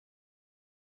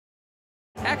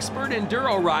Expert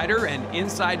enduro rider and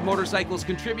Inside Motorcycles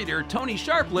contributor Toni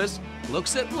Sharpless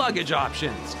looks at luggage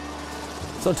options.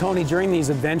 So Toni, during these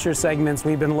adventure segments,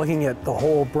 we've been looking at the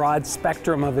whole broad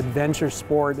spectrum of adventure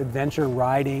sport, adventure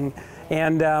riding,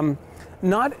 and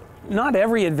not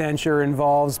every adventure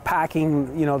involves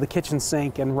packing, the kitchen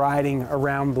sink and riding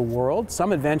around the world.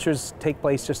 Some adventures take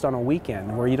place just on a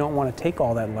weekend where you don't want to take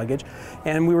all that luggage.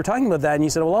 And we were talking about that, and you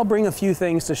said, well, I'll bring a few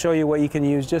things to show you what you can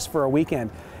use just for a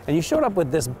weekend. And you showed up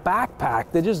with this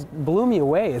backpack that just blew me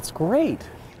away. It's great.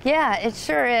 Yeah, it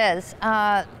sure is.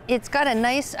 It's got a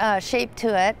nice shape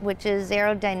to it, which is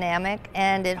aerodynamic,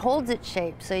 and it holds its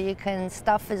shape, so you can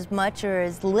stuff as much or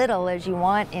as little as you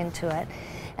want into it.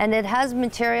 And it has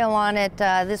material on it.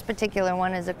 This particular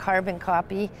one is a carbon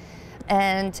copy,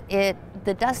 and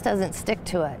the dust doesn't stick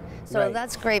to it. So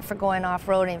That's great for going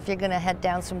off-roading if you're going to head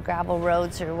down some gravel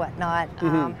roads or whatnot.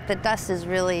 The dust is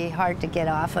really hard to get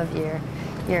off of your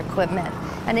equipment.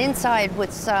 And inside,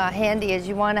 what's handy is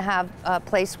you want to have a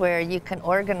place where you can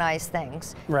organize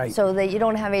things, so that you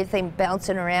don't have anything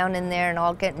bouncing around in there and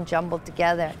all getting jumbled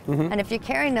together. And if you're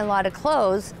carrying a lot of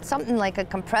clothes, something like a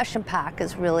compression pack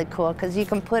is really cool, because you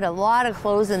can put a lot of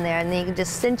clothes in there and then you can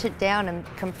just cinch it down and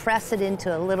compress it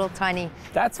into a little tiny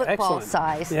football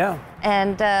size. Yeah.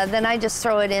 And then I just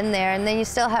throw it in there, and then you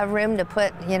still have room to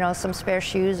put, some spare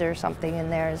shoes or something in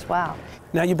there as well.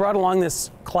 Now you brought along this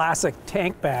classic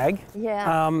tank bag.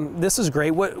 Yeah. This is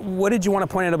great. What did you want to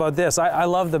point out about this? I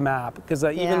love the map, because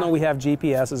even though we have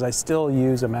GPSs, I still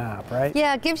use a map, right?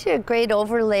 Yeah, it gives you a great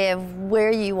overlay of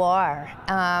where you are,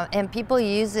 and people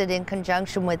use it in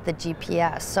conjunction with the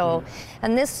GPS. So,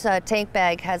 and this tank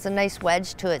bag has a nice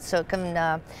wedge to it, so it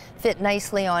can fit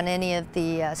nicely on any of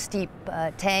the steep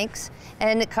tanks,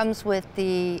 and it comes with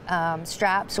the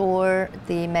straps or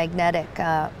the magnetic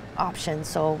option,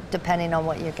 so depending on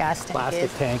what your gas tank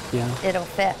is, tank, it'll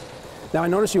fit. Now I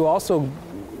noticed you also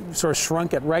sort of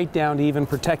shrunk it right down to even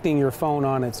protecting your phone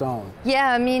on its own.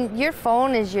 Yeah, I mean, your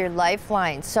phone is your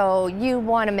lifeline, so you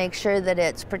want to make sure that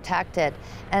it's protected.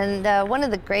 And one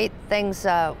of the great things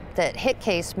that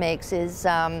Hitcase makes is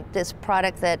this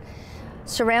product that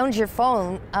surrounds your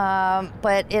phone,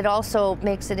 but it also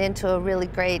makes it into a really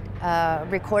great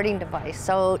recording device.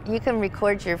 So you can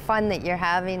record your fun that you're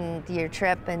having, your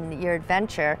trip and your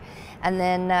adventure, and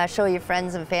then show your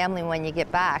friends and family when you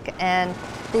get back. And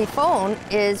the phone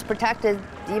is protected.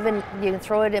 Even you can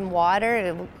throw it in water,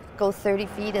 it will go 30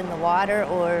 feet in the water,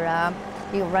 or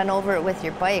you can run over it with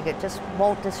your bike. It just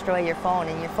won't destroy your phone,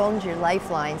 and your phone's your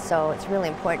lifeline, so it's really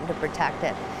important to protect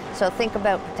it. So think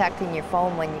about protecting your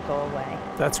phone when you go away.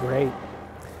 That's great.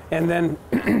 And then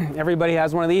everybody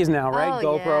has one of these now, right?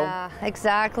 Oh, GoPro. Yeah,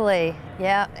 exactly.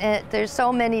 Yeah, there's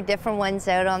so many different ones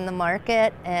out on the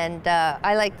market, and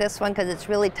I like this one because it's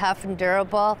really tough and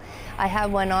durable. I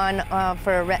had one on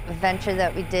for an adventure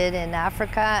that we did in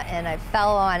Africa, and I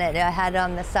fell on it. I had it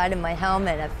on the side of my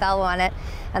helmet. I fell on it,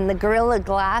 and the Gorilla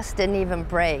Glass didn't even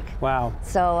break. Wow.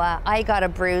 So I got a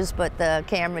bruise, but the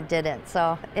camera didn't.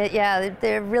 So yeah,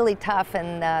 they're really tough,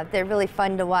 and they're really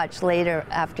fun to watch later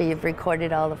after you've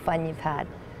recorded all the fun you've had.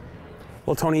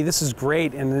 Well, Toni, this is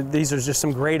great, and these are just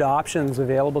some great options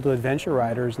available to adventure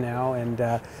riders now. And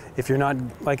if you're not,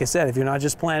 like I said, if you're not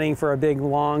just planning for a big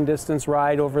long distance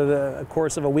ride over the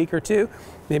course of a week or two,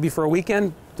 maybe for a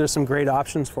weekend, there's some great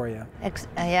options for you.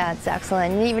 Yeah, it's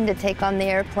excellent. And even to take on the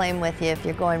airplane with you if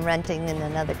you're going renting in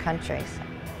another country. So.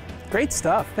 Great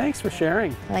stuff. Thanks for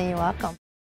sharing. You're welcome.